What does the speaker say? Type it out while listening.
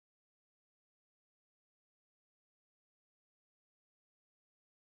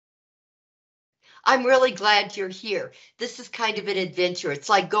I'm really glad you're here. This is kind of an adventure. It's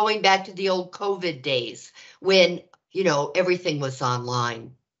like going back to the old COVID days when, everything was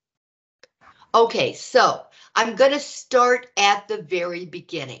online. Okay, so I'm going to start at the very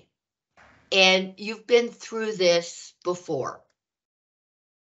beginning. And you've been through this before.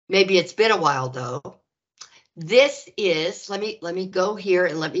 Maybe it's been a while though. This is, let me go here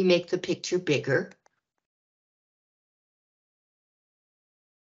and let me make the picture bigger.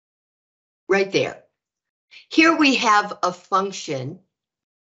 Right there. Here we have a function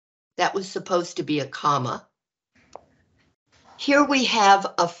that was supposed to be a comma. Here we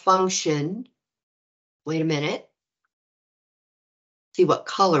have a function. Wait a minute. See what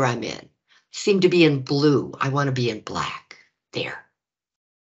color I'm in. Seem to be in blue. I want to be in black. There.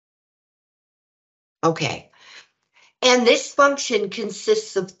 Okay. And this function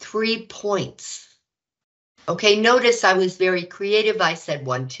consists of 3 points. Okay, notice I was very creative. I said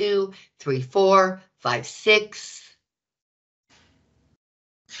 1, 2, 3, 4, 5, 6.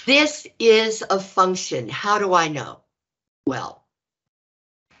 This is a function. How do I know? Well,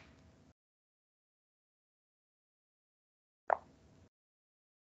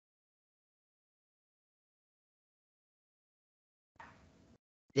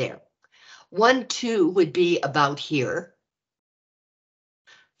 there. 1, 2 would be about here.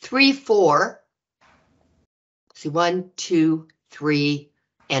 3, 4. See, 1, 2, 3,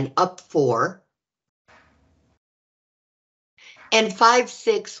 and up 4. And 5,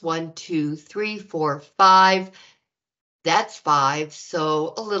 6, 1, 2, 3, 4, 5. That's 5,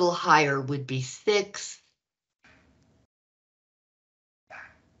 so a little higher would be 6.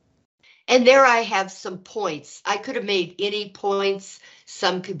 And there I have some points. I could have made any points.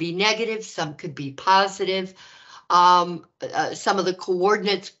 Some could be negative, some could be positive. Some of the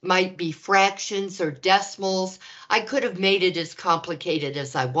coordinates might be fractions or decimals. I could have made it as complicated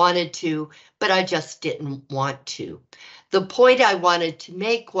as I wanted to, but I just didn't want to. The point I wanted to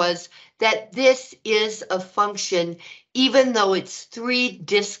make was that this is a function, even though it's 3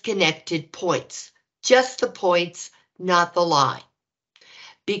 disconnected points, just the points, not the line.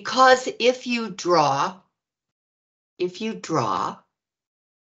 Because if you draw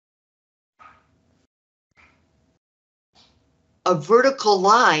a vertical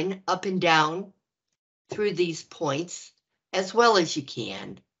line up and down through these points as well as you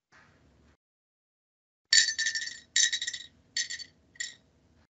can,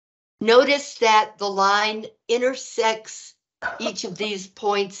 notice that the line intersects each of these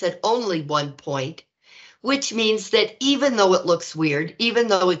points at only 1 point, which means that even though it looks weird, even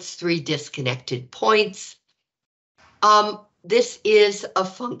though it's 3 disconnected points, this is a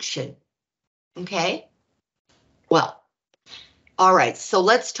function, okay? Well, all right, so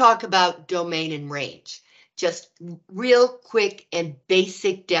let's talk about domain and range. Just real quick and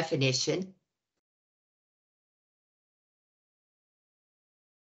basic definition.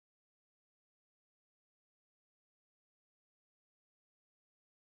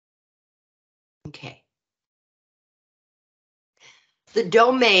 Okay. The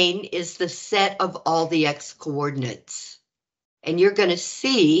domain is the set of all the x coordinates. And you're going to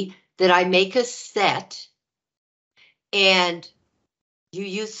see that I make a set and you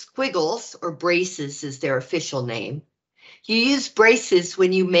use squiggles, or braces is their official name. You use braces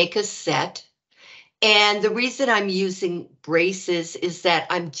when you make a set. And the reason I'm using braces is that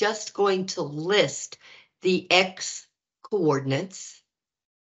I'm just going to list the x coordinates.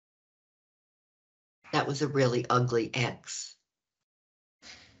 That was a really ugly x.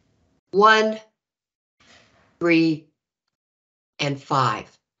 1, 3, and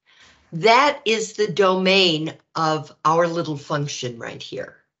 5. That is the domain of our little function right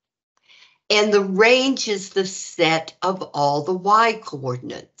here. And the range is the set of all the y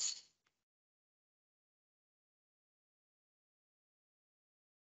coordinates.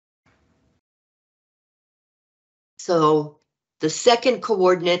 So the second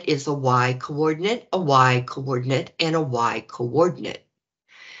coordinate is a y coordinate, a y coordinate, and a y coordinate.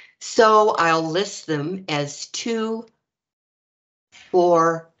 So I'll list them as 2,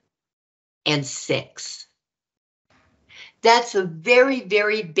 4, and 6. That's a very,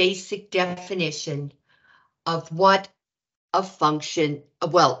 very basic definition of what a function,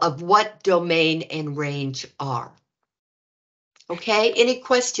 well, of what domain and range are. Okay, any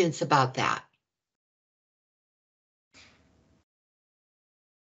questions about that?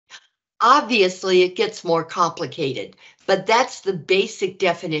 Obviously, it gets more complicated, but that's the basic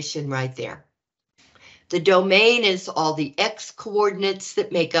definition right there. The domain is all the x coordinates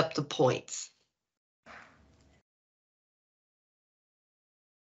that make up the points.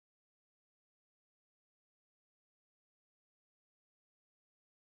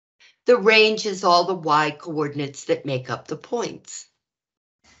 The range is all the y coordinates that make up the points.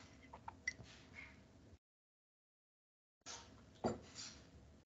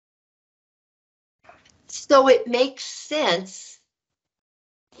 So it makes sense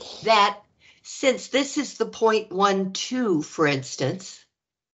that since this is the 0.12, for instance,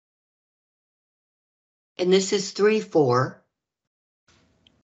 and this is 3, 4,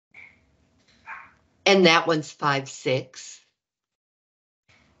 and that one's 5, 6.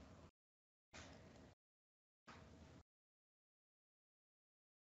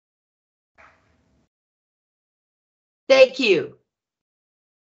 Thank you.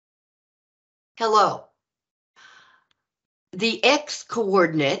 Hello. The x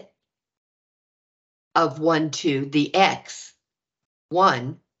coordinate of 1, 2, the x,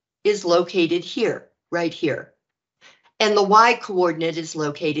 1, is located here, right here. And the y coordinate is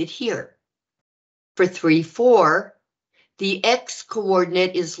located here. For 3, 4, the x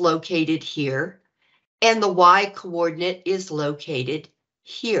coordinate is located here, and the y coordinate is located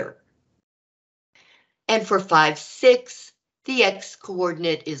here. And for 5, 6, the x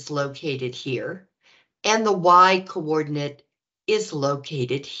coordinate is located here, and the y coordinate is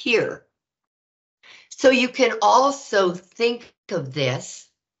located here. So you can also think of this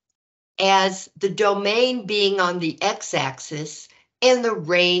as the domain being on the x-axis and the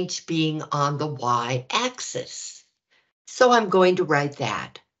range being on the y-axis. So I'm going to write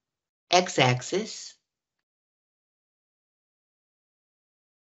that. X-axis,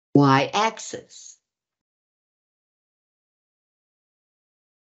 y-axis.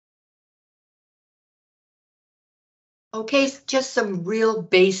 Okay, just some real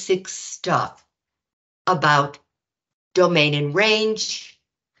basic stuff about domain and range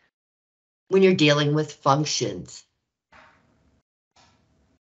when you're dealing with functions.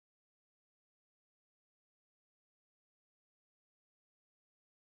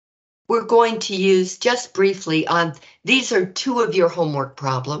 We're going to use just briefly on, these are 2 of your homework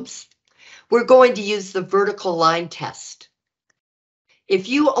problems. We're going to use the vertical line test. If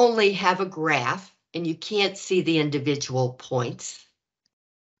you only have a graph and you can't see the individual points,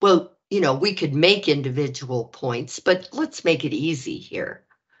 well, you know, we could make individual points, but let's make it easy here.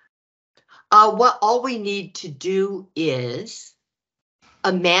 All we need to do is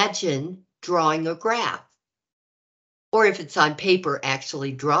imagine drawing a graph. Or if it's on paper,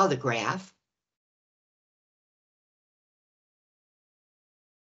 actually draw the graph.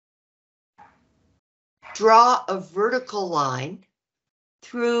 Draw a vertical line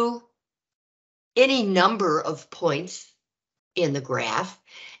through any number of points in the graph,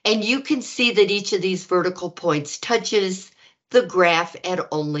 and you can see that each of these vertical points touches the graph at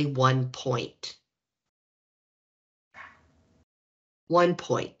only 1 point. 1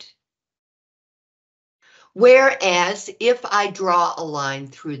 point. Whereas if I draw a line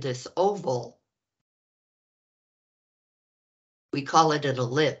through this oval, we call it an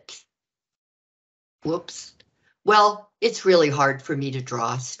ellipse. Whoops. Well, it's really hard for me to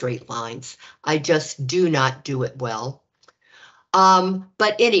draw straight lines. I just do not do it well.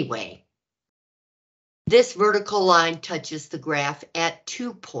 But anyway, this vertical line touches the graph at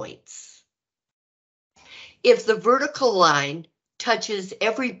 2 points. If the vertical line touches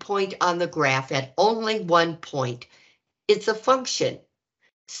every point on the graph at only 1 point, it's a function.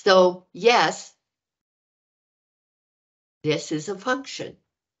 So yes, this is a function.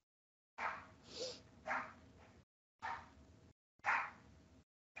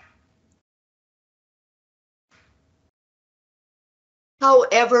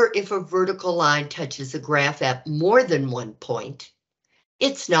 However, if a vertical line touches a graph at more than 1 point,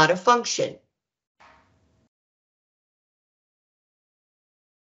 it's not a function.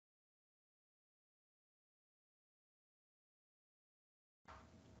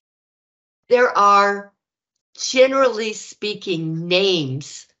 There are, generally speaking,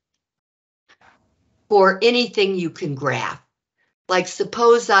 names for anything you can graph. Like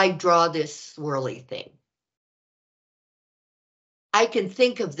suppose I draw this swirly thing. I can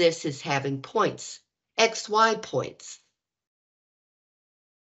think of this as having points, XY points.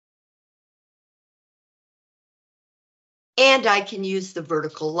 And I can use the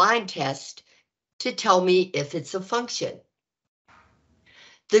vertical line test to tell me if it's a function.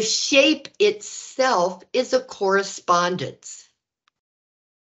 The shape itself is a correspondence.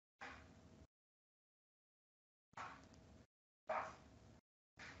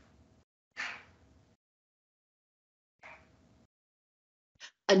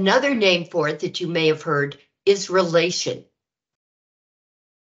 Another name for it that you may have heard is relation.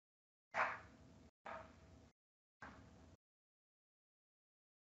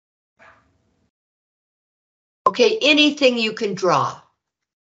 Okay, anything you can draw.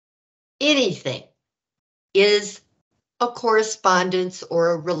 anything is a correspondence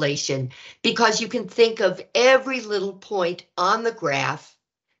or a relation, because you can think of every little point on the graph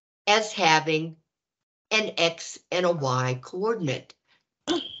as having an X and a Y coordinate.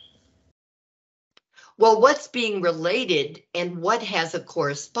 Well, what's being related and what has a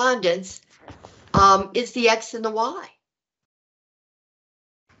correspondence is the X and the Y.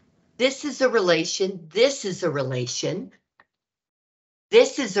 This is a relation, this is a relation,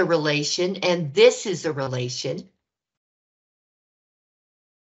 this is a relation, and this is a relation.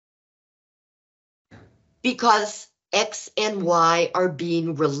 Because X and Y are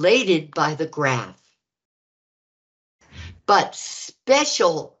being related by the graph. But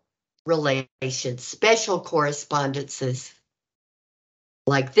special relations, special correspondences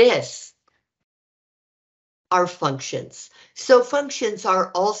like this are functions. So functions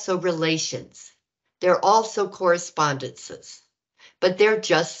are also relations. They're also correspondences, but they're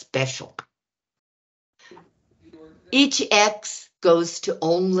just special. Each X goes to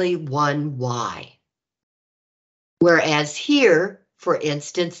only one Y. Whereas here, for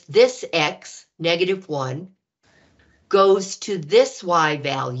instance, this X, -1, goes to this Y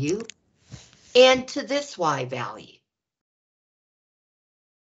value and to this Y value,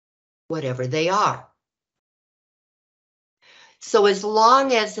 whatever they are. So as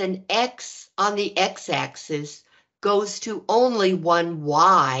long as an X on the X-axis goes to only one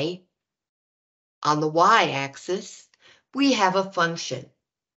Y on the Y-axis, we have a function.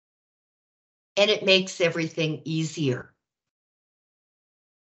 And it makes everything easier.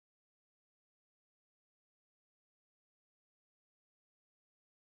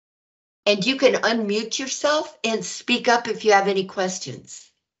 And you can unmute yourself and speak up if you have any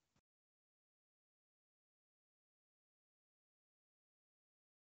questions.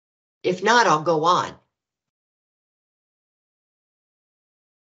 If not, I'll go on.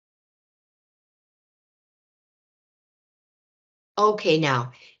 Okay,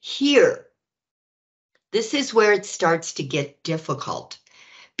 now, here, this is where it starts to get difficult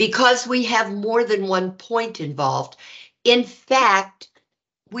because we have more than one point involved. In fact,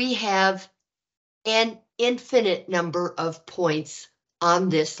 we have an infinite number of points on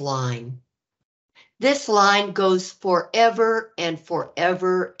this line. This line goes forever and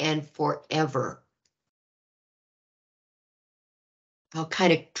forever and forever. I'll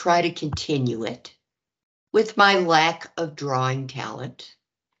kind of try to continue it with my lack of drawing talent.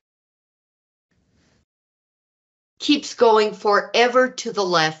 Keeps going forever to the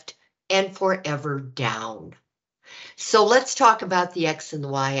left and forever down. So let's talk about the X and the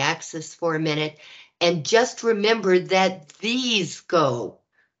Y axis for a minute, and just remember that these go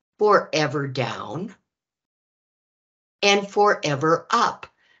forever down and forever up.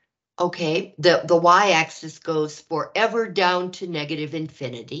 Okay, the Y axis goes forever down to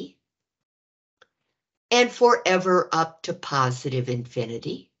 -infinity and forever up to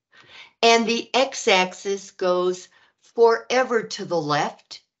 +infinity. And the X axis goes forever to the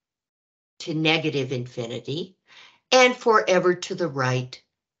left to -infinity and forever to the right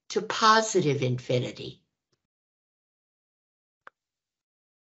to +infinity.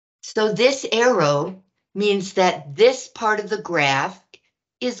 So this arrow means that this part of the graph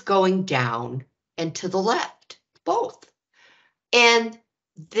is going down and to the left, both. And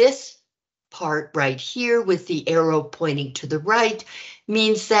this part right here with the arrow pointing to the right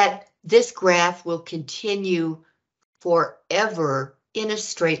means that this graph will continue forever in a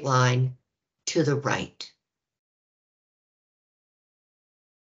straight line to the right.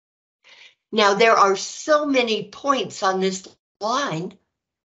 Now there are so many points on this line.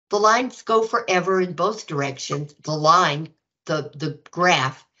 The lines go forever in both directions. The line, the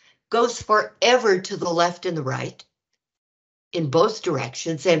graph, goes forever to the left and the right in both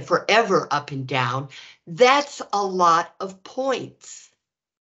directions and forever up and down. That's a lot of points.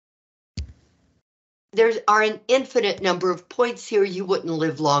 There are an infinite number of points here. You wouldn't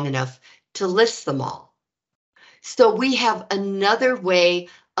live long enough to list them all. So we have another way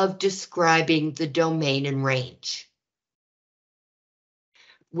of describing the domain and range.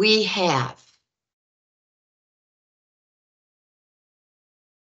 We have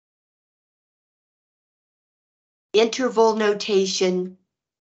interval notation,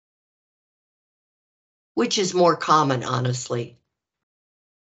 which is more common, honestly.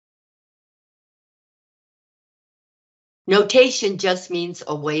 Notation just means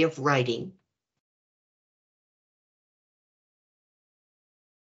a way of writing.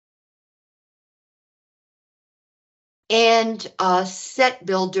 And a set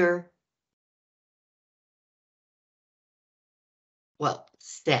builder, well,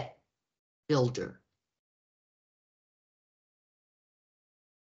 set builder.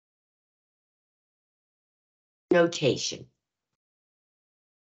 notation.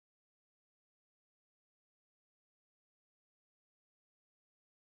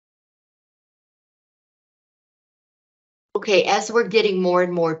 Okay, as we're getting more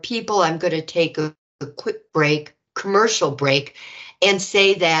and more people, I'm going to take a quick break, commercial break, and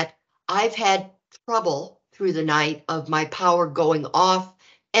say that I've had trouble through the night of my power going off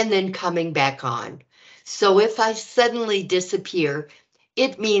and then coming back on. So if I suddenly disappear,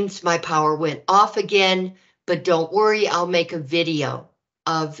 it means my power went off again, but don't worry, I'll make a video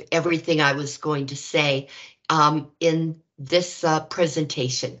of everything I was going to say in this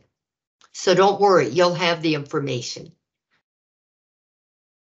presentation. So don't worry, you'll have the information.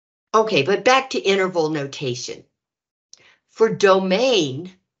 Okay, but back to interval notation. For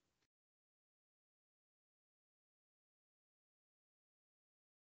domain,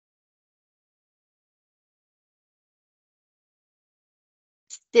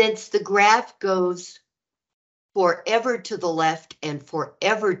 since the graph goes forever to the left and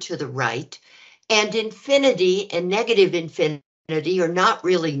forever to the right, and infinity and negative infinity are not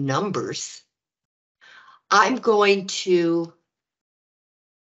really numbers, I'm going to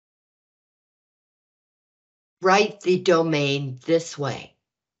write the domain this way.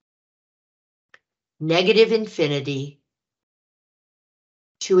 Negative infinity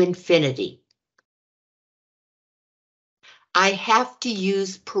to infinity. I have to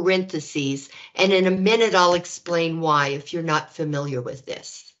use parentheses, and in a minute I'll explain why if you're not familiar with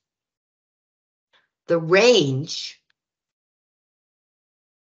this. The range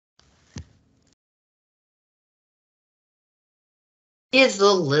is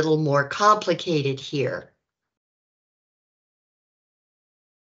a little more complicated here.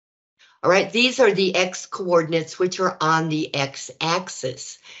 All right, these are the x coordinates which are on the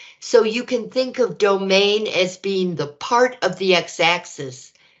x-axis. So you can think of domain as being the part of the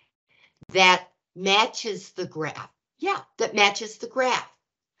x-axis that matches the graph. Yeah, that matches the graph.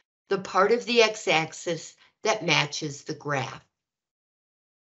 The part of the x-axis that matches the graph.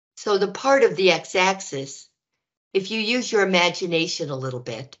 So the part of the x-axis, if you use your imagination a little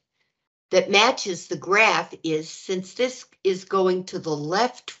bit, that matches the graph is, since this is going to the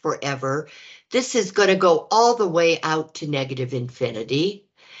left forever, this is going to go all the way out to negative infinity.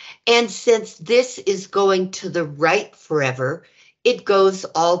 And since this is going to the right forever, it goes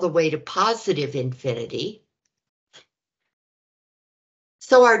all the way to positive infinity.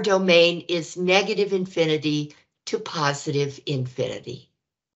 So our domain is negative infinity to positive infinity.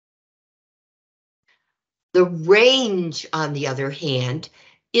 The range, on the other hand,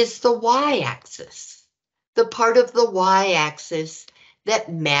 is the y-axis, the part of the y-axis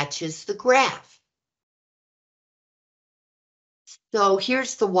that matches the graph. So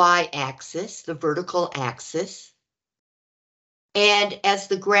here's the y-axis, the vertical axis. And as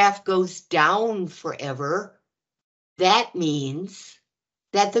the graph goes down forever, that means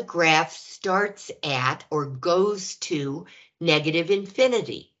that the graph starts at or goes to negative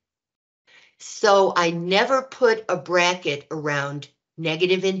infinity. So I never put a bracket around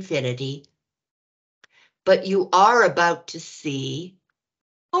negative infinity, but you are about to see,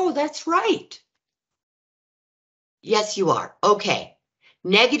 oh, that's right. Yes, you are. Okay.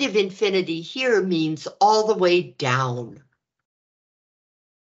 Negative infinity here means all the way down.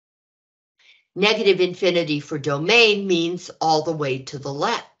 Negative infinity for domain means all the way to the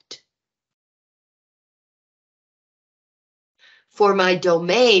left. For my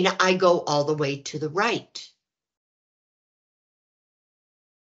domain, I go all the way to the right.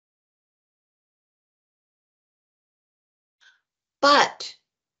 But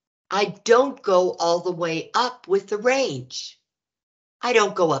I don't go all the way up with the range. I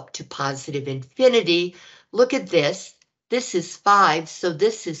don't go up to positive infinity. Look at this. This is 5, so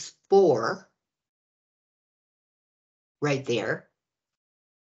this is 4. Right there.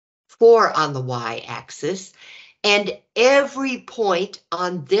 4 on the y-axis. And every point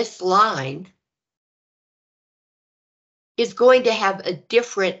on this line is going to have a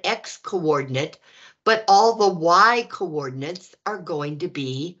different x coordinate, but all the y coordinates are going to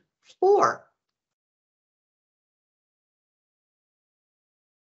be 4.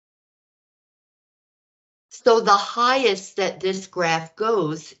 So the highest that this graph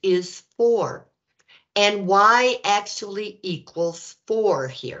goes is 4, and y actually equals 4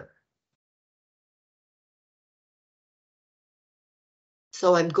 here.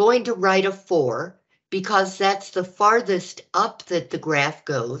 So I'm going to write a 4 because that's the farthest up that the graph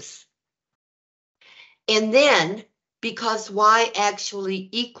goes. And then, because y actually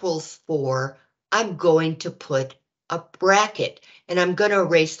equals 4, I'm going to put a bracket. And I'm going to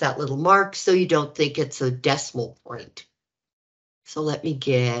erase that little mark so you don't think it's a decimal point. So let me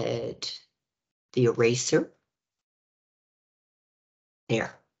get the eraser.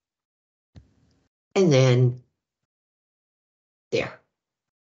 There. And then there.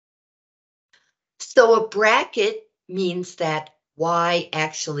 So a bracket means that y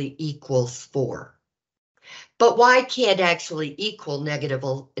actually equals 4. But y can't actually equal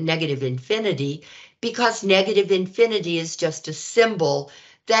negative infinity because negative infinity is just a symbol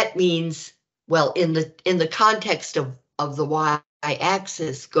that means, well, in the context of the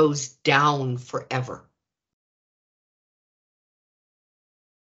y-axis, goes down forever.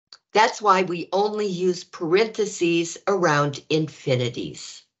 That's why we only use parentheses around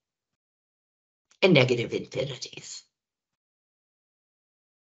infinities and negative infinities.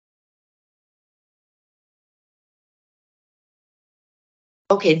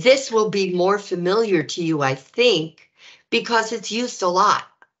 Okay, this will be more familiar to you, I think, because it's used a lot.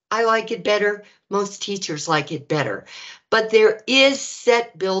 I like it better. Most teachers like it better. But there is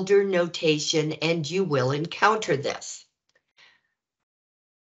set builder notation, and you will encounter this.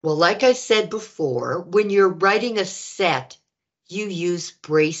 Well, like I said before, when you're writing a set, you use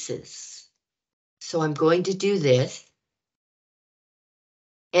braces. So I'm going to do this.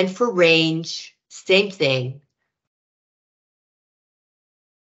 And for range, same thing.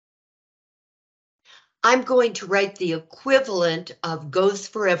 I'm going to write the equivalent of goes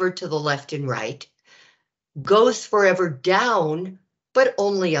forever to the left and right, goes forever down, but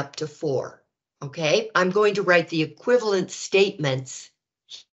only up to 4. Okay, I'm going to write the equivalent statements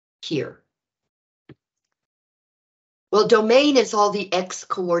here. Well, domain is all the x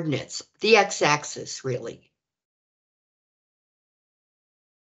coordinates, the x-axis really.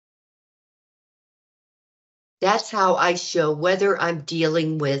 That's how I show whether I'm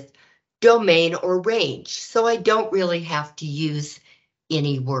dealing with domain or range, so I don't really have to use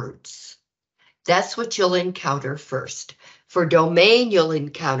any words. That's what you'll encounter first. For domain, you'll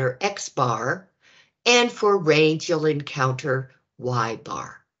encounter X bar, and for range, you'll encounter Y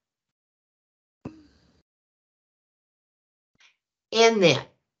bar. And then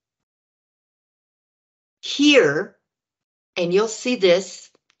here, and you'll see this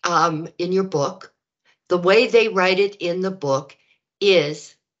in your book, the way they write it in the book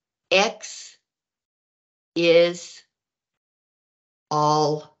is X is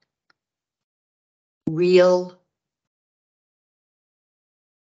all real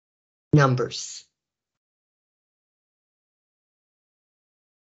numbers.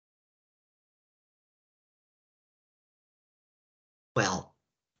 Well,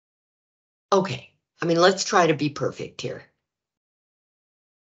 okay. I mean, let's try to be perfect here.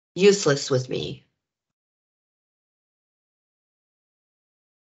 Useless with me.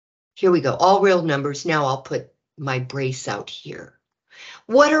 Here we go, all real numbers. Now I'll put my brace out here.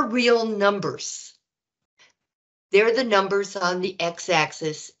 What are real numbers? They're the numbers on the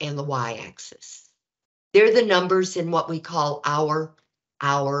x-axis and the y-axis. They're the numbers in what we call our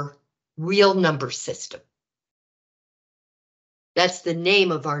real number system. That's the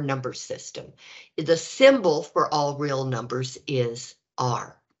name of our number system. The symbol for all real numbers is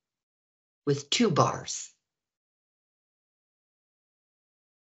R with 2 bars.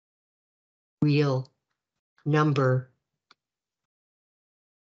 Real number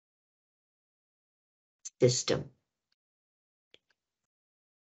system.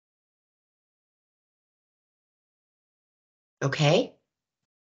 Okay?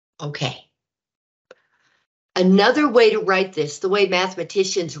 Okay. Another way to write this, the way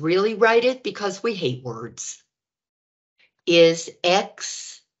mathematicians really write it, because we hate words, is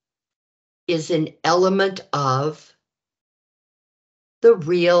X is an element of the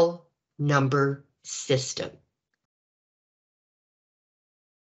real number system.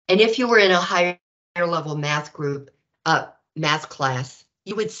 And if you were in a higher level math group, math class,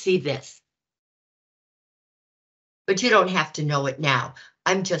 you would see this. But you don't have to know it now.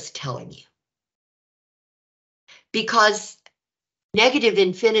 I'm just telling you. Because negative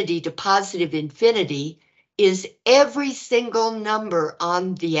infinity to positive infinity is every single number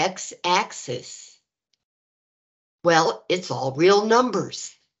on the x-axis. Well, it's all real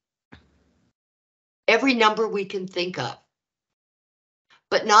numbers. Every number we can think of.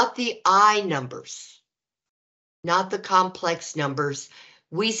 But not the I numbers. Not the complex numbers.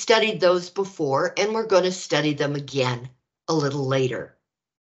 We studied those before, and we're going to study them again a little later.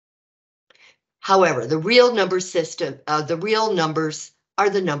 However, the real number system, the real numbers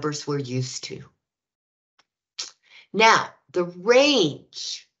are the numbers we're used to. Now, the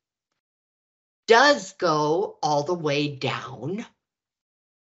range does go all the way down,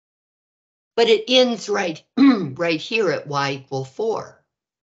 but it ends right, right here at y equal 4.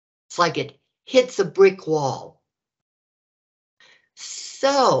 It's like it hits a brick wall.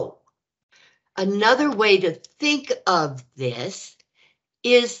 So, another way to think of this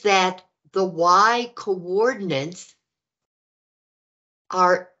is that the y coordinates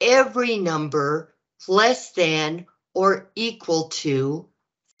are every number less than or equal to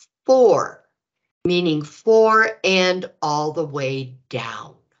 4, meaning 4 and all the way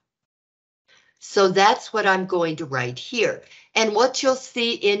down. So that's what I'm going to write here. And what you'll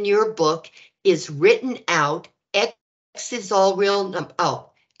see in your book is written out, x is all real number.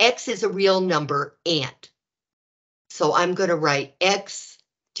 Oh, x is a real number and. So I'm going to write x,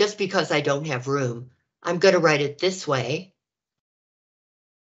 just because I don't have room, I'm going to write it this way.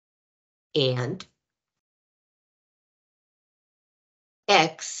 And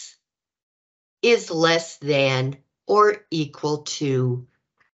x is less than or equal to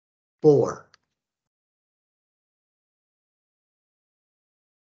 4.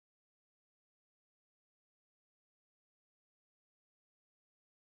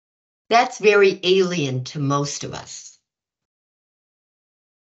 That's very alien to most of us.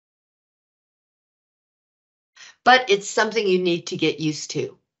 But it's something you need to get used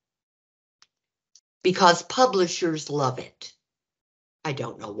to, because publishers love it. I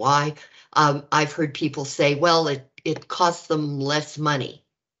don't know why. I've heard people say, well, it costs them less money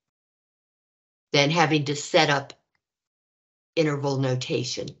than having to set up interval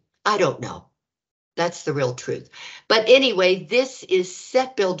notation. I don't know. That's the real truth. But anyway, this is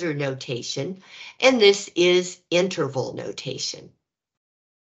set builder notation, and this is interval notation.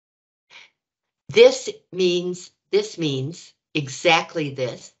 This means exactly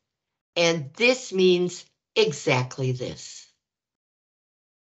this, and this means exactly this.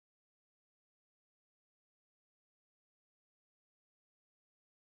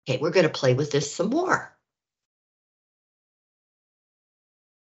 Okay, we're going to play with this some more.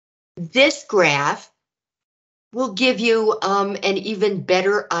 This graph will give you an even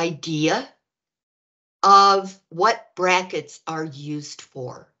better idea of what brackets are used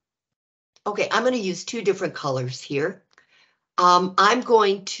for. Okay, I'm going to use 2 different colors here. I'm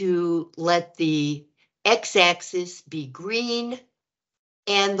going to let the x-axis be green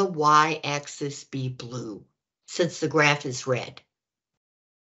and the y-axis be blue, since the graph is red.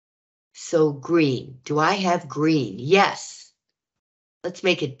 So green. Do I have green? Yes. Let's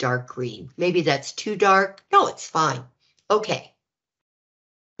make it dark green. Maybe that's too dark. No, it's fine. Okay.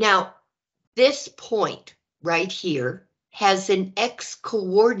 Now, this point right here has an x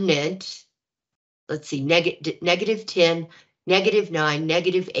coordinate. Let's see, negative 10, negative 9,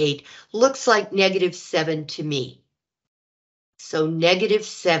 negative 8. Looks like negative 7 to me. So negative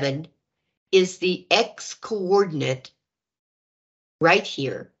 7 is the x coordinate right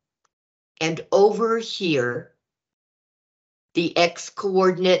here. And over here, the x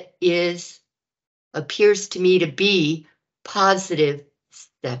coordinate appears to me to be positive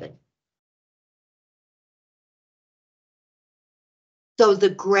 7. So the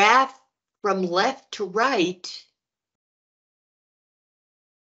graph from left to right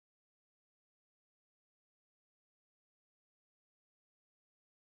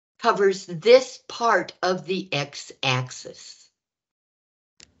covers this part of the x-axis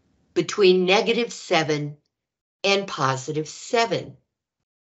between negative 7 and positive 7.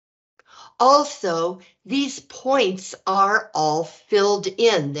 Also, these points are all filled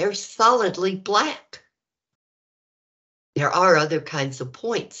in. They're solidly black. There are other kinds of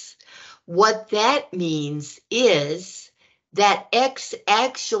points. What that means is that x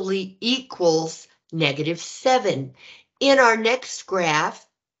actually equals negative 7. In our next graph,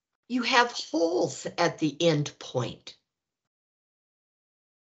 you have holes at the end point.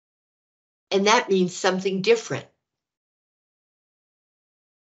 And that means something different.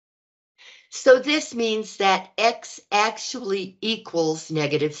 So this means that x actually equals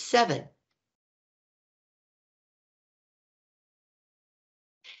negative 7.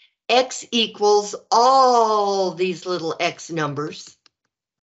 X equals all these little x numbers,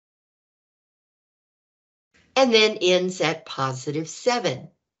 and then ends at positive 7.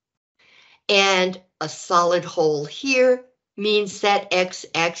 And a solid hole here means that x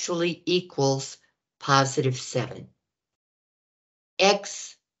actually equals positive 7.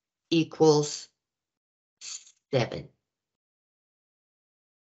 X equals 7.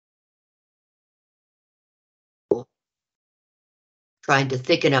 Trying to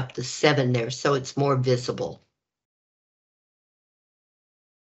thicken up the 7 there so it's more visible.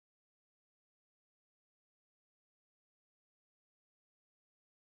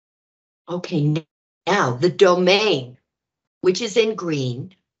 Okay, now the domain, which is in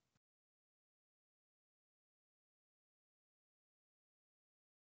green,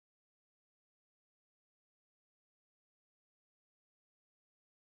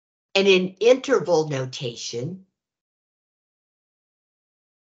 and in interval notation,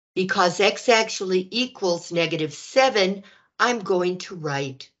 Because x actually equals -7, I'm going to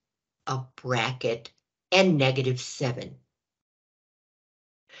write a bracket and -7.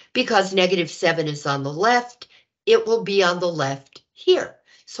 Because -7 is on the left, it will be on the left here.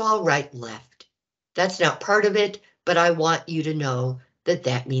 So I'll write left. That's not part of it, but I want you to know that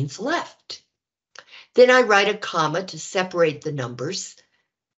that means left. Then I write a comma to separate the numbers.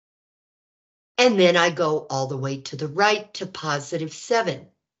 And then I go all the way to the right to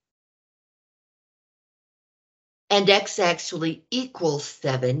 +7. And x actually equals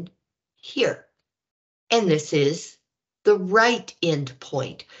 7 here. And this is the right end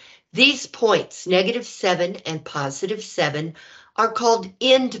point. These points, -7 and +7, are called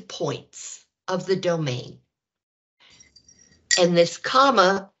end points of the domain. And this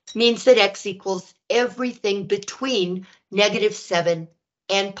comma means that x equals everything between -7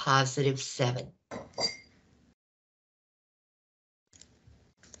 and +7.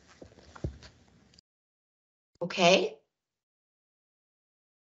 Okay?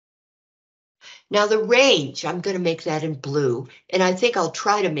 Now the range, I'm going to make that in blue, and I think I'll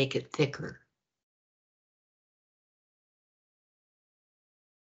try to make it thicker.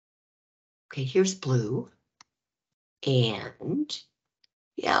 Okay, here's blue. And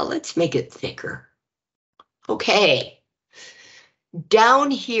yeah, let's make it thicker. Okay.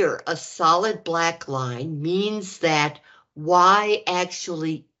 Down here, a solid black line means that y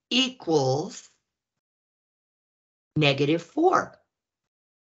actually equals -4.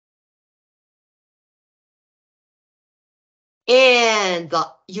 And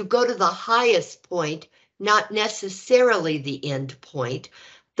you go to the highest point, not necessarily the end point.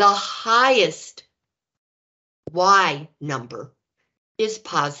 The highest y number is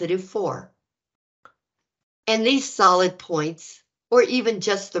 +4. And these solid points, or even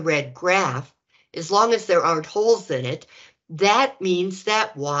just the red graph, as long as there aren't holes in it, that means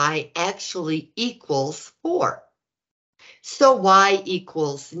that y actually equals 4. So y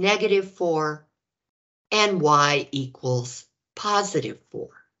equals -4 and y equals +4.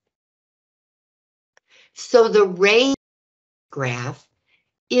 So the range graph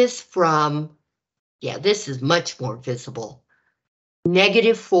is from, yeah, this is much more visible,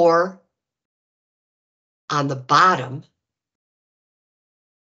 -4 on the bottom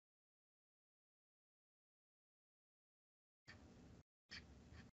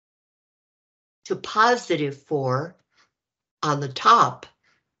to +4 on the top.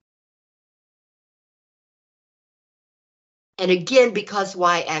 And again, because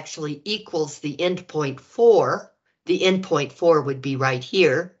y actually equals the endpoint 4, the endpoint 4 would be right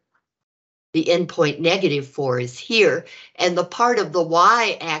here. The endpoint -4 is here, and the part of the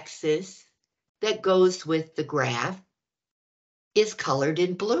y-axis that goes with the graph is colored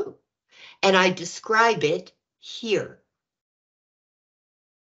in blue. And I describe it here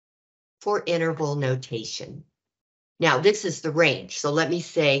for interval notation. Now, this is the range, so let me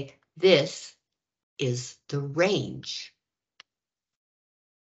say this is the range.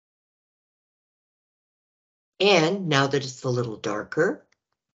 And now that it's a little darker,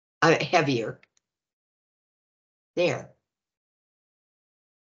 heavier, there.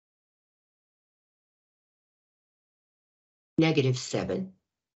 -7,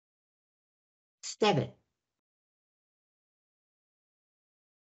 7.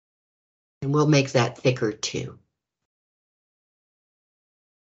 And we'll make that thicker too.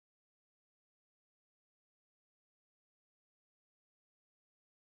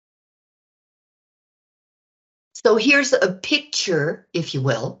 So here's a picture, if you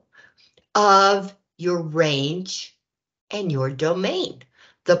will, of your range and your domain.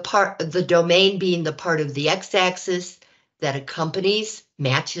 The domain being the part of the x-axis that accompanies,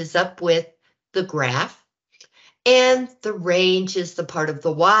 matches up with the graph, and the range is the part of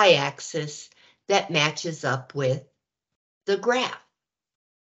the y-axis that matches up with the graph.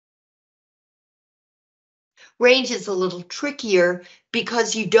 Range is a little trickier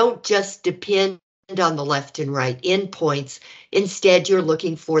because you don't just depend on the left and right endpoints. Instead, you're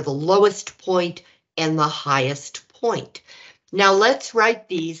looking for the lowest point and the highest point. Now let's write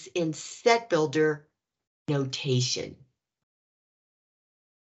these in set builder notation.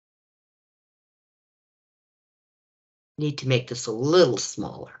 Need to make this a little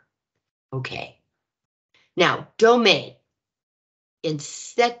smaller. Okay. Now, domain in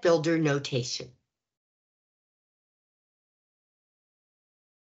set builder notation.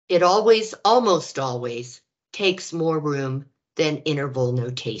 It always, almost always, takes more room than interval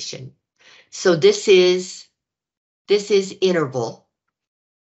notation. So this is interval.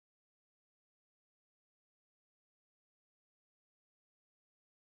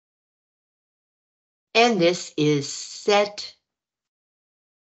 And this is set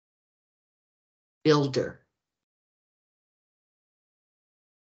builder.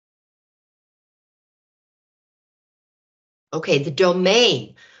 Okay, the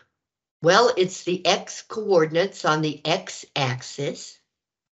domain. Well, it's the X coordinates on the X axis.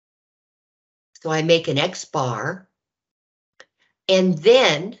 So I make an X bar. And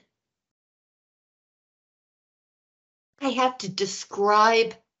then I have to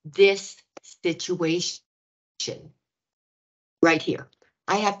describe this situation right here.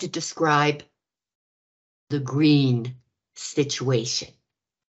 I have to describe the green situation.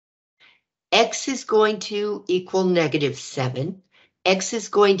 X is going to equal -7. X is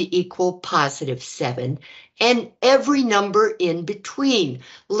going to equal +7. And every number in between,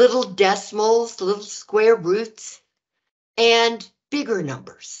 little decimals, little square roots, and bigger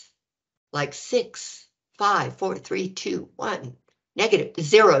numbers like 6, 5, 4, 3, 2, 1, -0,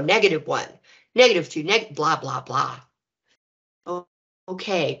 -1, -2, blah, blah, blah. Oh,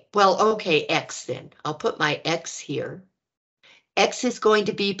 okay, well, okay, X then. I'll put my X here. X is going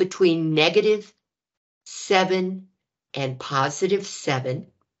to be between -7 and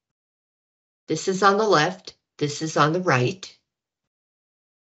 +7. This is on the left, this is on the right.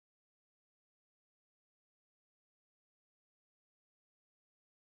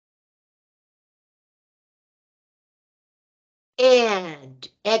 And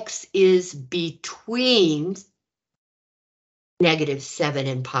X is between -7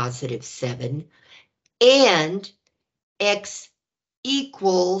 and +7, and X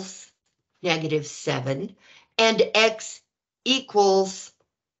equals -7, and X equals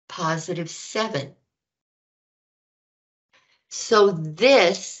 +7. So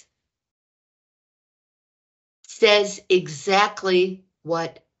this says exactly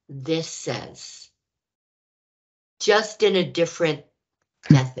what this says, just in a different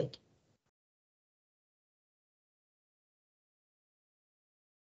method.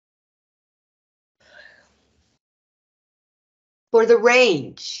 For the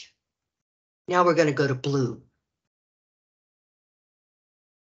range, now we're going to go to blue.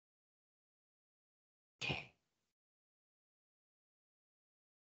 Okay.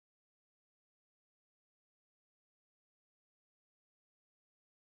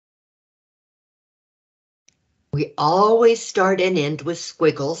 We always start and end with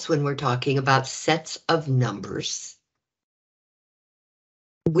squiggles when we're talking about sets of numbers.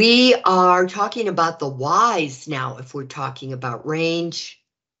 We are talking about the Y's now if we're talking about range.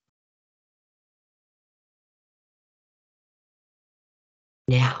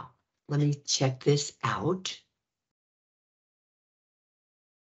 Now, let me check this out.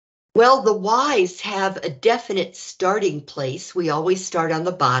 Well, the Y's have a definite starting place. We always start on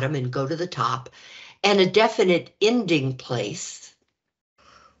the bottom and go to the top, and a definite ending place.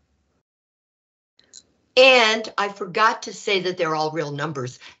 And I forgot to say that they're all real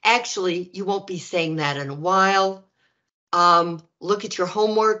numbers. Actually, you won't be saying that in a while. Look at your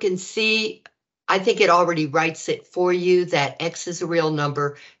homework and see. I think it already writes it for you that X is a real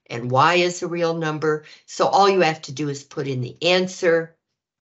number and Y is a real number. So all you have to do is put in the answer.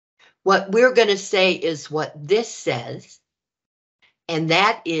 What we're going to say is what this says, and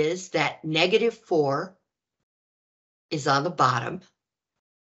that is that -4 is on the bottom.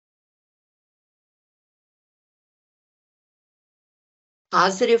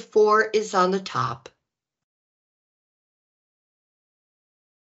 +4 is on the top.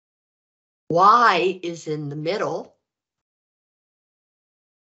 Y is in the middle.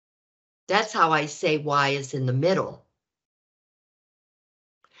 That's how I say Y is in the middle.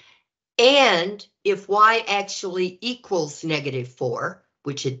 And if Y actually equals -4,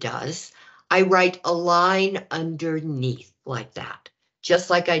 which it does, I write a line underneath like that, just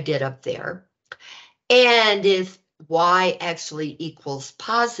like I did up there. And if Y actually equals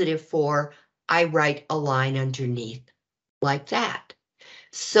 +4, I write a line underneath like that,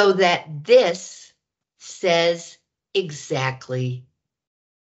 so that this says exactly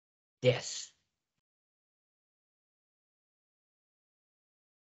this.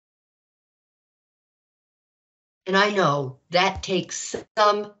 And I know that takes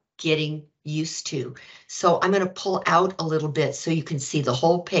some getting used to. So I'm going to pull out a little bit so you can see the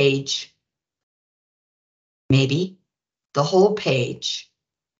whole page. Maybe the whole page.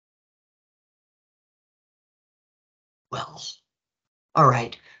 Well, all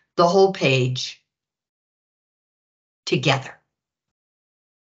right, the whole page together.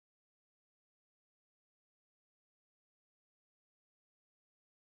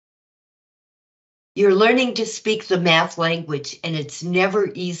 You're learning to speak the math language, and it's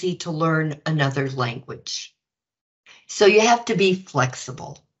never easy to learn another language. So you have to be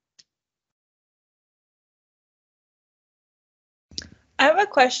flexible. I have a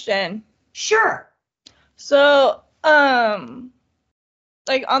question. Sure. So,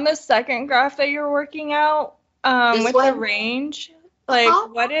 like on the second graph that you're working out, with the range, like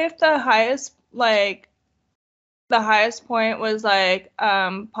what if the highest point was like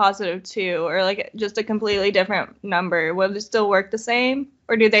 +2 or like just a completely different number? Would it still work the same,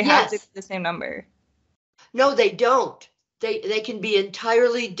 or do they have to be the same number? No, they don't. They can be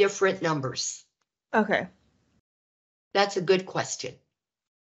entirely different numbers. Okay. That's a good question.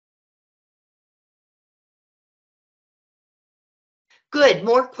 Good,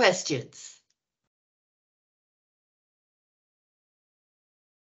 more questions.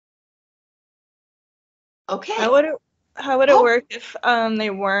 Okay. How would it work if they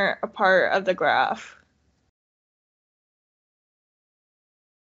weren't a part of the graph?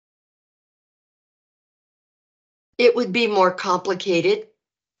 It would be more complicated.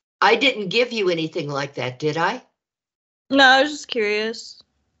 I didn't give you anything like that, did I? No, I was just curious.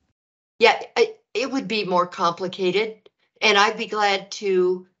 Yeah, it would be more complicated, and I'd be glad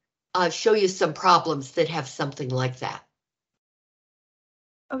to show you some problems that have something like that.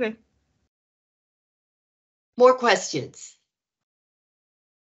 Okay. More questions?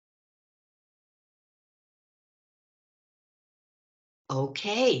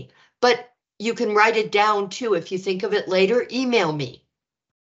 Okay, but you can write it down too. If you think of it later, email me.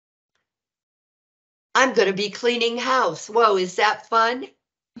 I'm going to be cleaning house. Whoa, is that fun?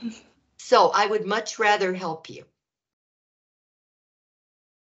 So I would much rather help you.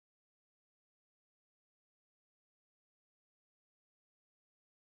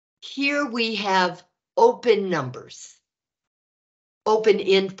 Here we have open numbers. Open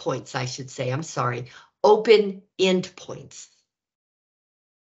endpoints, I should say. I'm sorry. Open endpoints.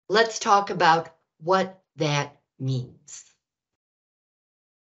 Let's talk about what that means.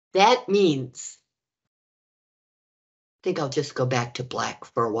 That means, I think I'll just go back to black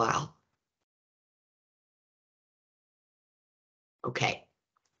for a while. Okay.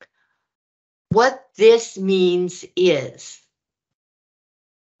 What this means is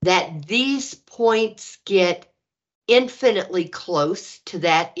that these points get infinitely close to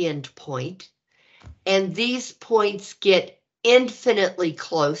that endpoint, and these points get infinitely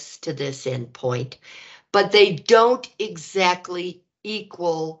close to this endpoint, but they don't exactly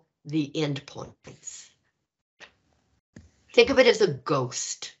equal the endpoints. Think of it as a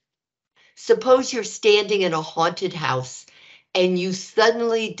ghost. Suppose you're standing in a haunted house and you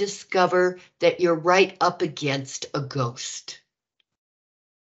suddenly discover that you're right up against a ghost.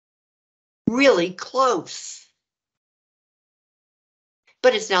 Really close.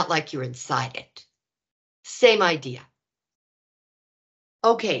 But it's not like you're inside it. Same idea.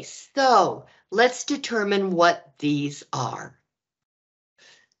 Okay, so let's determine what these are.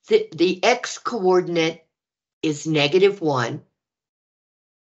 The x coordinate is -1.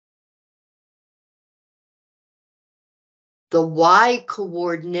 The y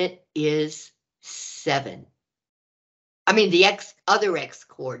coordinate is 7. I mean, the other x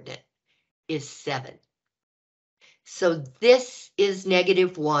coordinate is 7. So this is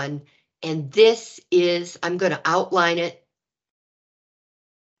 -1, and this is, I'm going to outline it.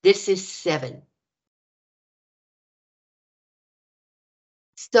 This is 7.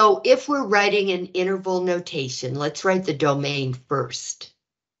 So if we're writing an interval notation, let's write the domain first.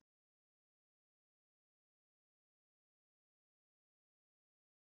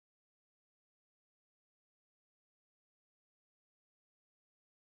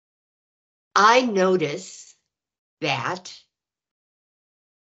 I notice that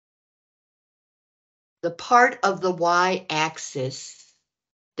the part of the y-axis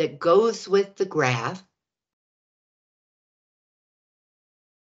that goes with the graph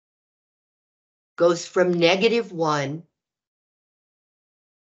goes from -1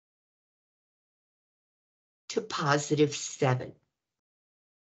 to +7.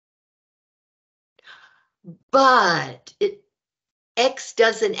 But x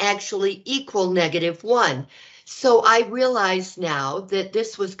doesn't actually equal -1. So I realize now that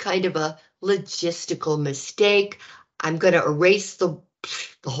this was kind of a logistical mistake. I'm going to erase the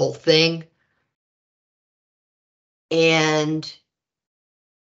whole thing and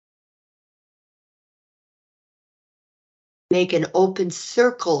make an open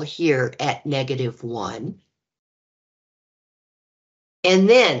circle here at -1. And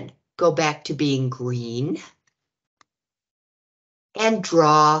then go back to being green and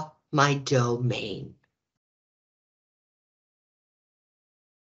draw my domain.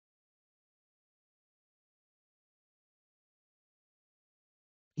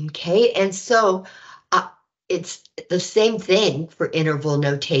 Okay, and so it's the same thing for interval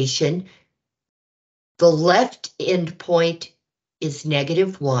notation. The left endpoint is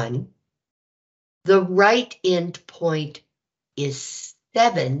 -1. The right endpoint is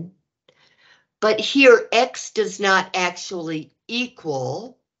 7, but here x doesn't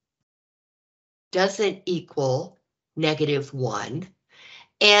equal -1,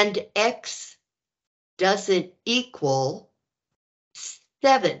 and x doesn't equal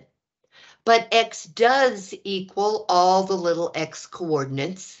 7. But x does equal all the little x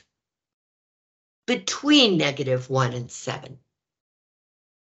coordinates between -1 and 7.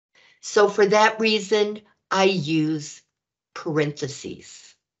 So for that reason, I use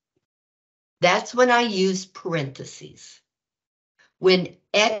parentheses. That's when I use parentheses. When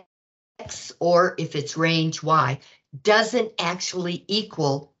x, or if it's range y, doesn't actually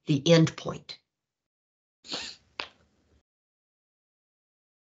equal the endpoint.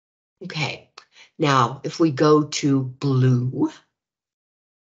 Okay, now if we go to blue,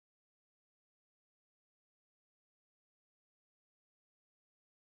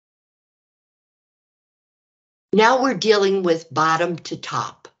 now we're dealing with bottom to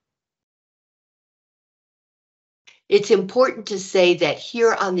top. It's important to say that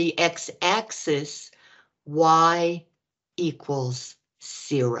here on the x-axis, y equals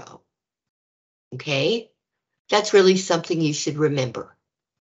 0. Okay, that's really something you should remember.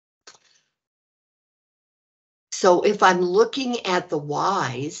 So if I'm looking at the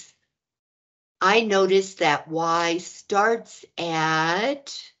y's, I notice that y starts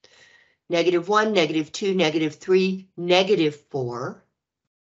at -1, -2, -3, -4.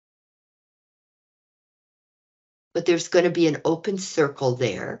 But there's going to be an open circle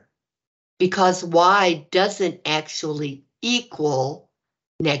there because y doesn't actually equal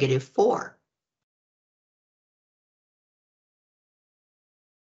 -4.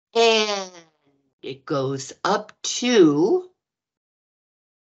 And it goes up to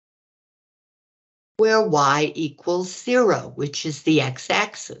where y equals 0, which is the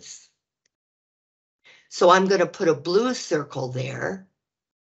x-axis. So I'm going to put a blue circle there,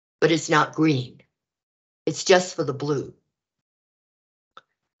 but it's not green. It's just for the blue.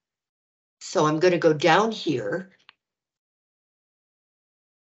 So I'm going to go down here,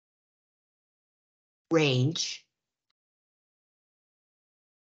 range.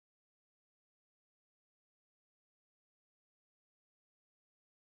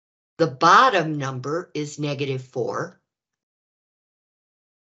 The bottom number is -4.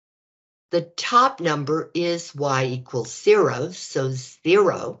 The top number is y equals 0, so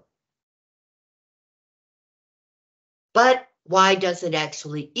 0. But y doesn't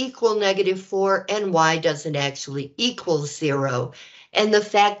actually equal -4, and y doesn't actually equal 0. And the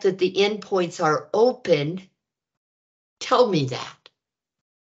fact that the endpoints are open tell me that.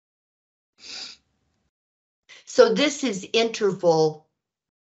 So this is interval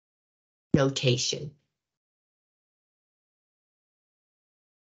notation.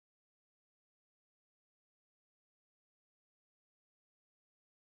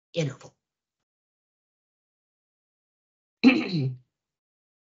 Interval.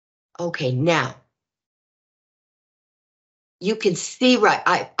 Okay, now you can see, right,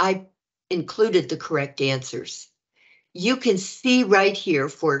 I included the correct answers. You can see right here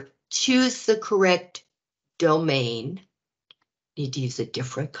for choose the correct domain. Need to use a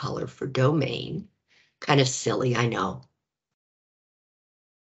different color for domain. Kind of silly, I know.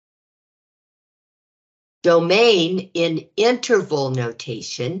 Domain in interval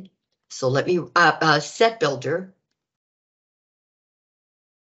notation. So let me, set builder.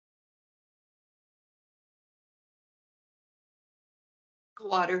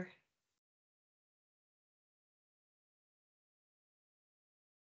 Water.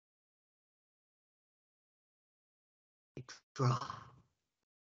 Draw.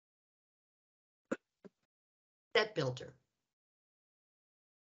 Set builder.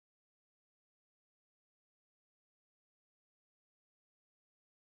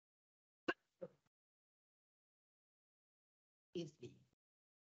 Easy.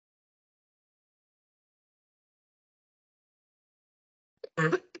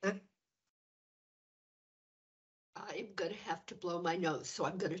 I'm gonna have to blow my nose, so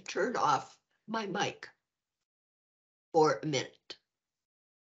I'm gonna turn off my mic for a minute.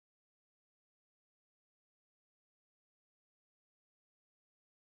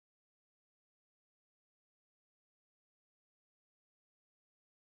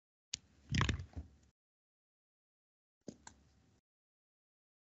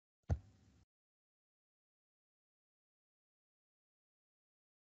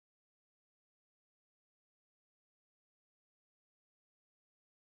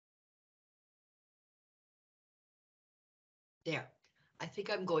 There, I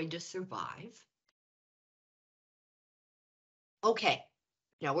think I'm going to survive. Okay,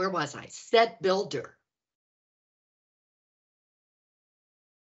 Now, where was I? Set builder.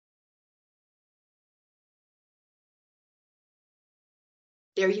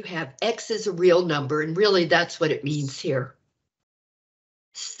 There you have X is a real number, and really that's what it means here.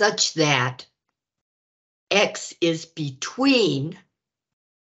 Such that X is between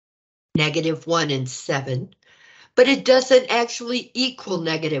 -1 and 7, but it doesn't actually equal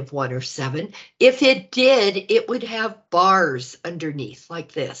 -1 or 7. If it did, it would have bars underneath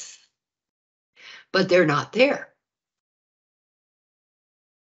like this, but they're not there.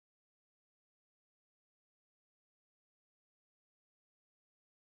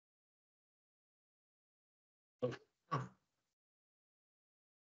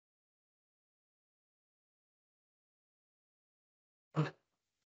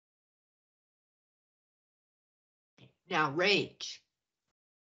 Now, range.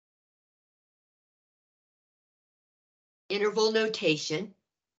 Interval notation.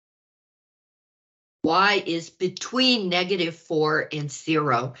 Y is between -4 and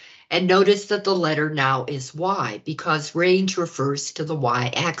 0. And notice that the letter now is Y because range refers to the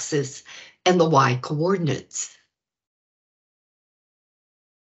Y-axis and the Y coordinates.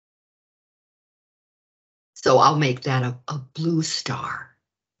 So I'll make that a blue star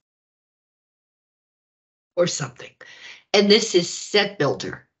or something. And this is set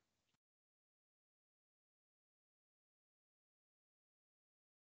builder.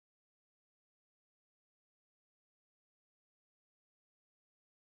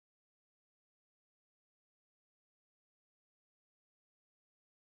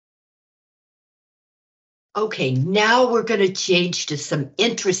 Okay, now we're going to change to some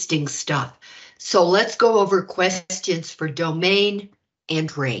interesting stuff. So let's go over questions for domain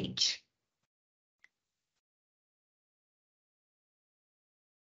and range.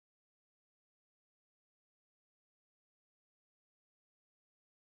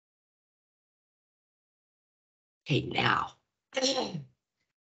 Okay, now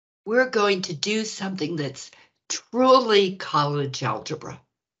we're going to do something that's truly college algebra.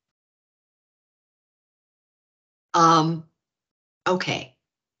 Okay,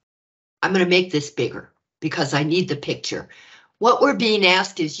 I'm going to make this bigger because I need the picture. What we're being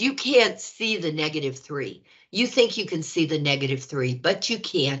asked is you can't see the -3. You think you can see the -3, but you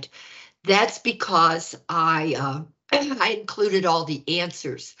can't. That's because I included all the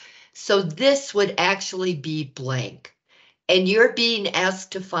answers. So this would actually be blank. And you're being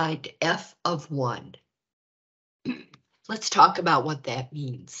asked to find f of 1. Let's talk about what that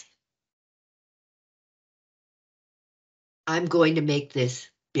means. I'm going to make this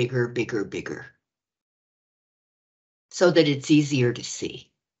bigger, bigger, bigger, so that it's easier to see.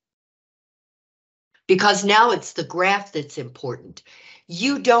 Because now it's the graph that's important.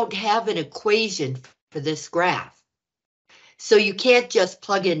 You don't have an equation for this graph. So you can't just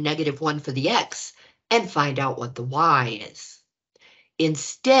plug in -1 for the X and find out what the Y is.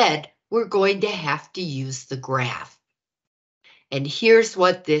 Instead, we're going to have to use the graph. And here's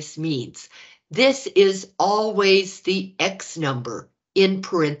what this means. This is always the X number in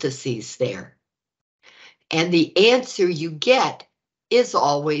parentheses there. And the answer you get is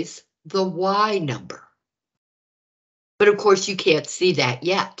always the Y number. But of course, you can't see that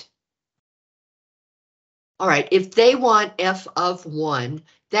yet. All right, if they want f of 1,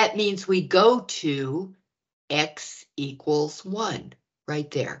 that means we go to X equals 1,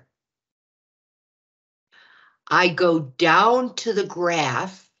 right there. I go down to the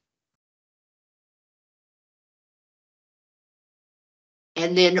graph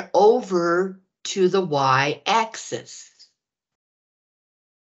and then over to the Y-axis.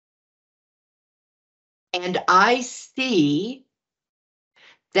 And I see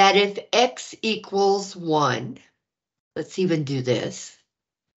that if X equals 1, let's even do this,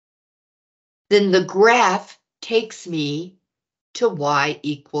 then the graph takes me to Y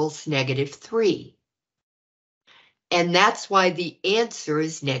equals -3. And that's why the answer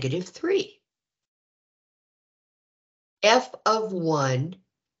is -3. F of 1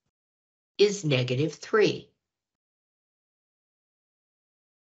 is -3.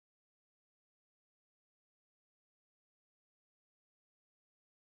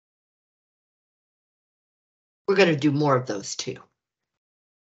 We're going to do more of those too.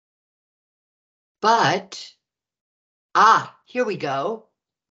 But, here we go.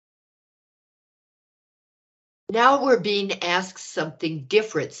 Now we're being asked something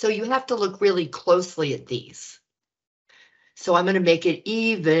different, so you have to look really closely at these. So I'm going to make it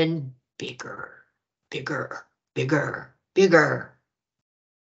even bigger, bigger, bigger, bigger.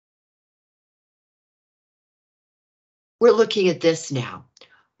 We're looking at this now.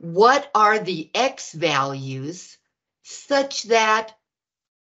 What are the X values such that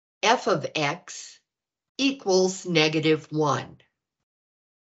f of x equals -1.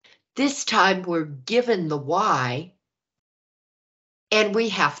 This time we're given the y, and we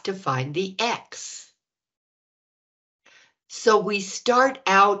have to find the x. So we start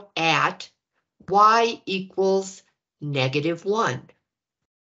out at y equals -1.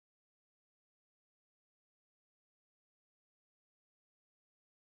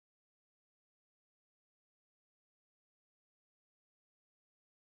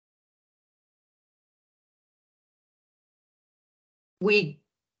 We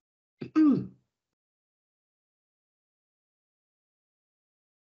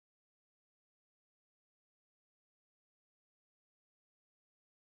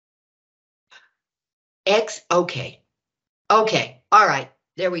x, okay, all right,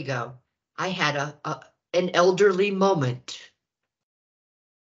 there we go. I had an elderly moment.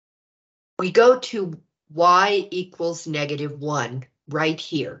 We go to y equals -1 right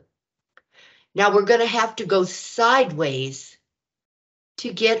here. Now we're going to have to go sideways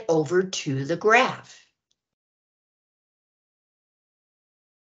to get over to the graph.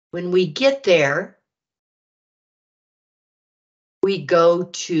 When we get there, we go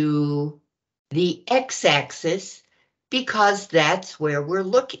to the x-axis because that's where we're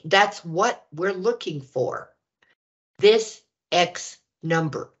looking, that's what we're looking for. This x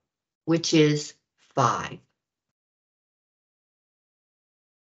number, which is 5.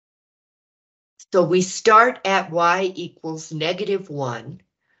 So we start at y equals -1,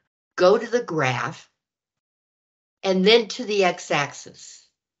 go to the graph, and then to the x-axis.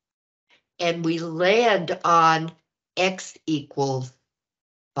 And we land on x equals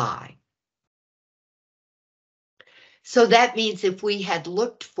 5. So that means if we had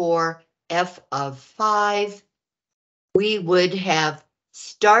looked for f of 5, we would have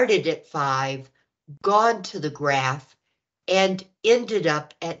started at 5, gone to the graph, and ended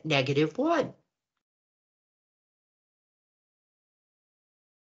up at -1.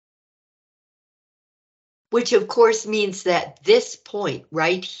 Which of course means that this point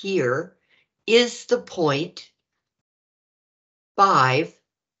right here is the point 5,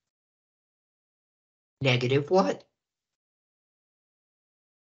 -1.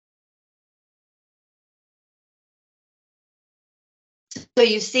 So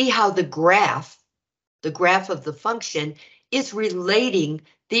you see how the graph of the function is relating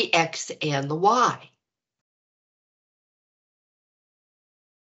the x and the y.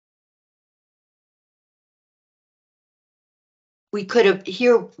 We could have,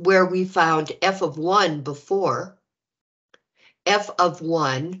 here where we found f of 1 before, f of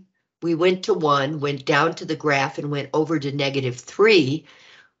 1, we went to 1, went down to the graph and went over to -3.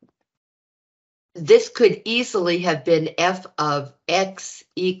 This could easily have been f of x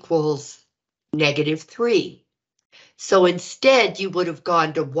equals -3. So instead, you would have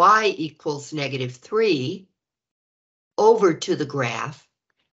gone to y equals -3, over to the graph,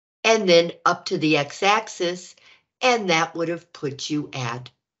 and then up to the x-axis, and that would have put you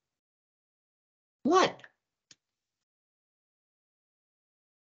at 1.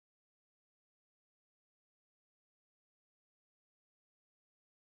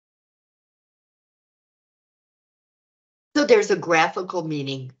 So there's a graphical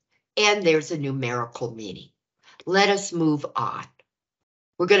meaning and there's a numerical meaning. Let us move on.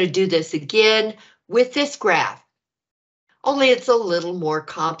 We're going to do this again with this graph, only it's a little more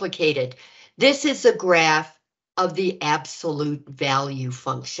complicated. This is a graph of the absolute value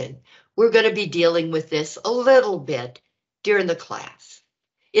function. We're going to be dealing with this a little bit during the class.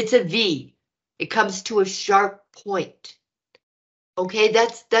 It's a V. It comes to a sharp point. Okay,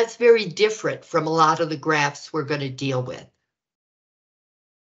 that's very different from a lot of the graphs we're going to deal with.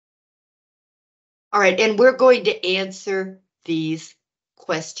 All right, and we're going to answer these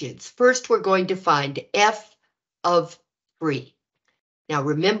questions. First, we're going to find f of 3. Now,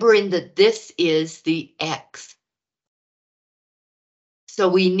 remembering that this is the x. So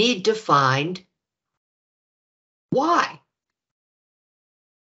we need to find y.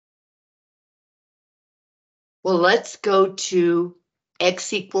 Well, let's go to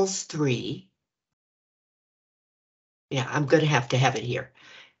x equals 3. Yeah, I'm going to have it here.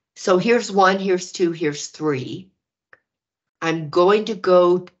 So here's 1, here's 2, here's 3. I'm going to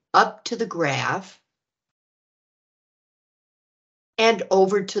go up to the graph and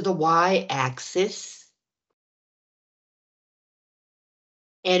over to the y-axis.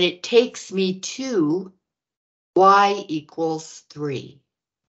 And it takes me to y equals 3.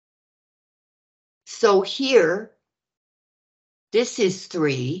 So here, this is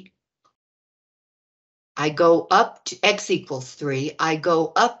 3. I go up to x equals 3. I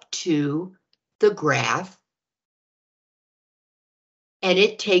go up to the graph. and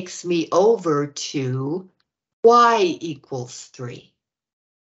it takes me over to y equals 3.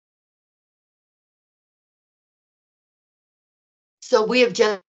 So we have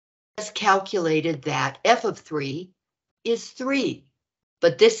just calculated that f of 3 is 3,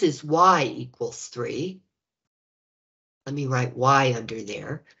 but this is y equals 3. Let me write y under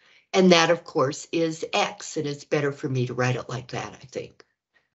there. And that, of course, is x, and it's better for me to write it like that, I think,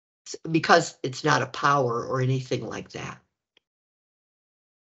 because it's not a power or anything like that.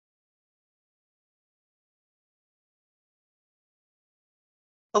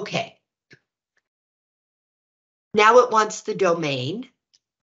 Okay. Now it wants the domain.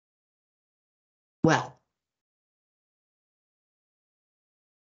 Well,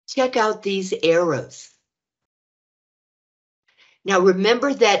 check out these arrows. Now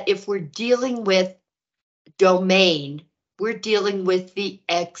remember that if we're dealing with domain, we're dealing with the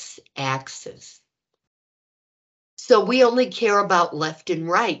x-axis. So we only care about left and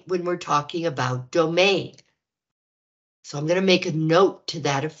right when we're talking about domain. So I'm going to make a note to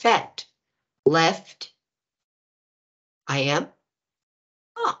that effect. Left, I am.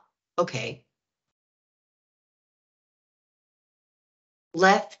 Oh, okay.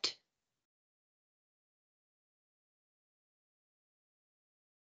 Left,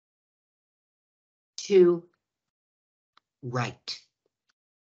 to right.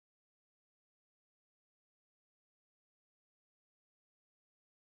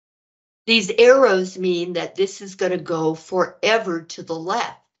 These arrows mean that this is going to go forever to the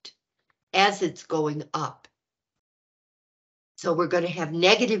left as it's going up. So we're going to have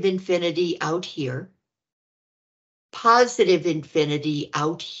negative infinity out here, positive infinity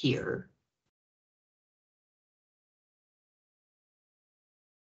out here.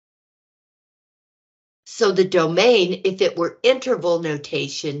 So the domain, if it were interval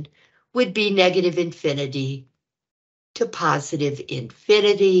notation, would be negative infinity to positive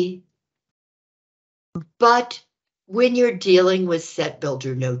infinity. But when you're dealing with set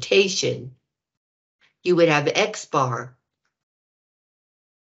builder notation, you would have x bar.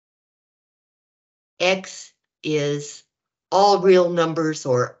 X is all real numbers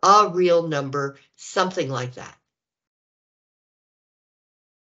or a real number, something like that.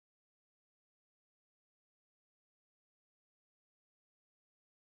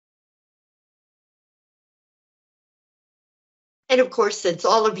 And of course, since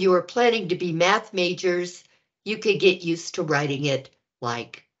all of you are planning to be math majors, you could get used to writing it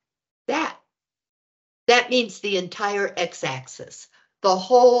like that. That means the entire x-axis, the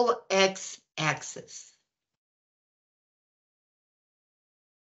whole x-axis.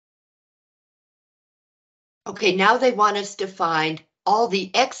 Okay, now they want us to find all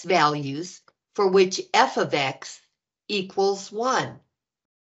the x values for which f of x equals 1.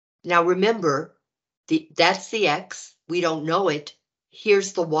 Now remember, that's the x, we don't know it.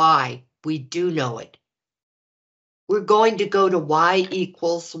 Here's the y, we do know it. We're going to go to y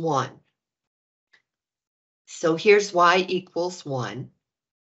equals 1. So here's y equals 1.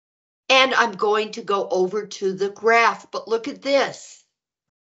 And I'm going to go over to the graph, but look at this.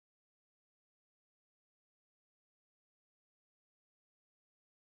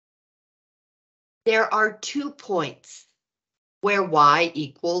 There are 2 points where y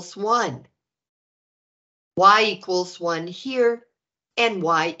equals 1. Y equals 1 here, and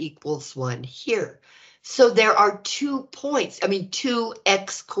y equals 1 here. So there are 2 points, 2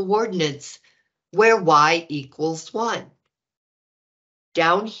 x coordinates where y equals 1.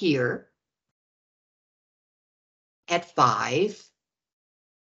 Down here at 5,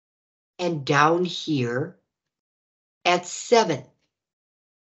 and down here at 7.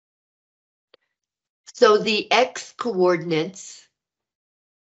 So the x coordinates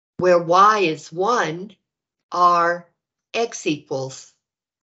where y is 1 are x equals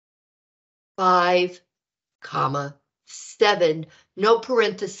 5, 7. No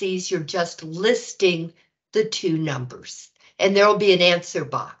parentheses, you're just listing the 2 numbers. And there will be an answer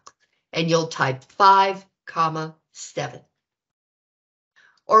box, and you'll type 5, 7.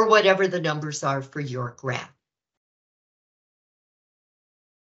 Or whatever the numbers are for your graph.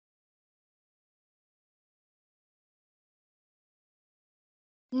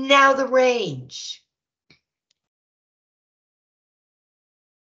 Now the range.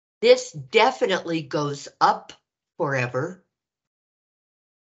 This definitely goes up forever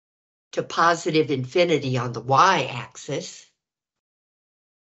to positive infinity on the y-axis.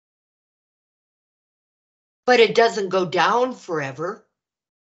 But it doesn't go down forever.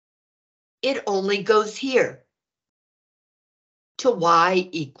 It only goes here to y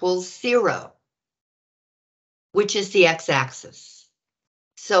equals 0, which is the x-axis.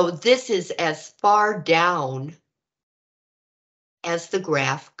 So this is as far down as the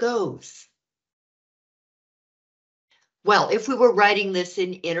graph goes. Well, if we were writing this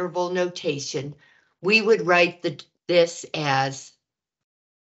in interval notation, we would write this as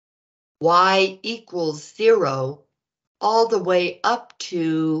y equals 0 all the way up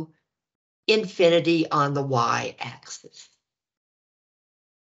to infinity on the y-axis.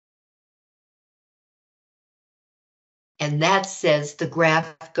 And that says the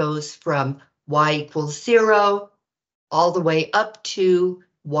graph goes from y equals 0 all the way up to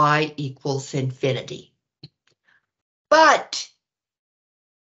y equals infinity. But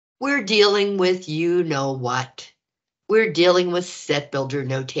we're dealing with you know what. We're dealing with set builder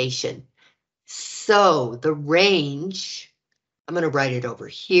notation. So the range, I'm going to write it over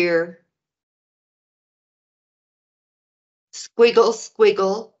here. Squiggle,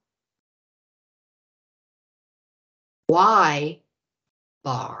 squiggle, y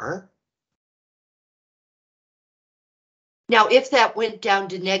bar. Now, if that went down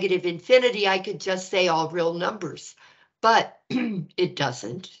to negative infinity, I could just say all real numbers, but it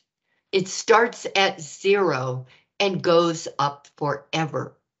doesn't. It starts at 0 and goes up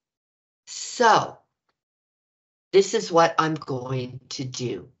forever. So this is what I'm going to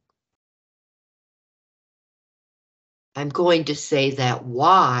do. I'm going to say that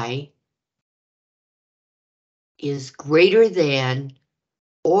y is greater than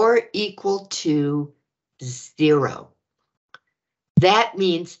or equal to 0. That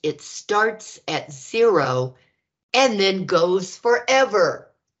means it starts at 0 and then goes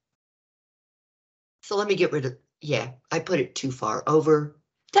forever. So let me get rid of, yeah, I put it too far over.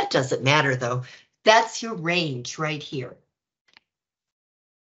 That doesn't matter though. That's your range right here.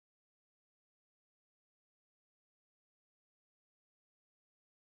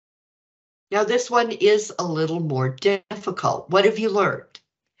 Now this one is a little more difficult. What have you learned?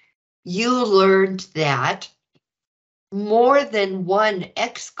 You learned that more than one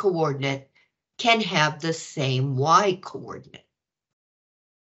x coordinate can have the same y coordinate.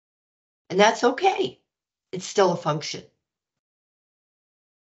 And that's okay. It's still a function.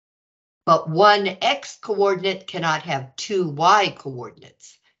 But one x coordinate cannot have two y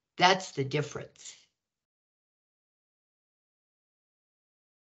coordinates. That's the difference.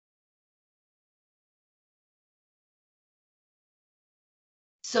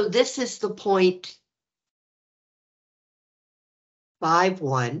 So this is the point 5,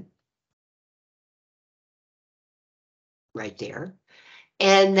 1. Right there.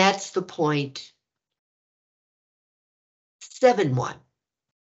 And that's the point 7, 1.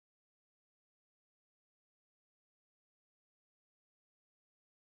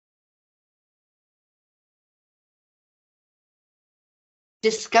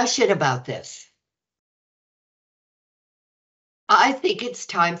 Discussion about this. I think it's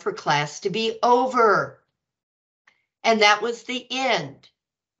time for class to be over. And that was the end.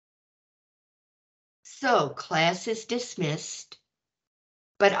 So class is dismissed,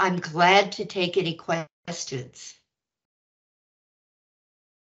 but I'm glad to take any questions.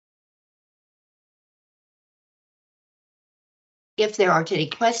 If there aren't any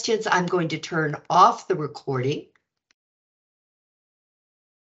questions, I'm going to turn off the recording.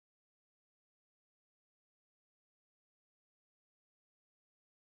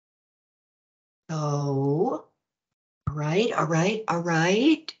 So, all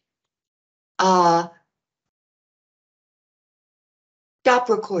right. Stop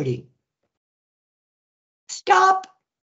recording. Stop.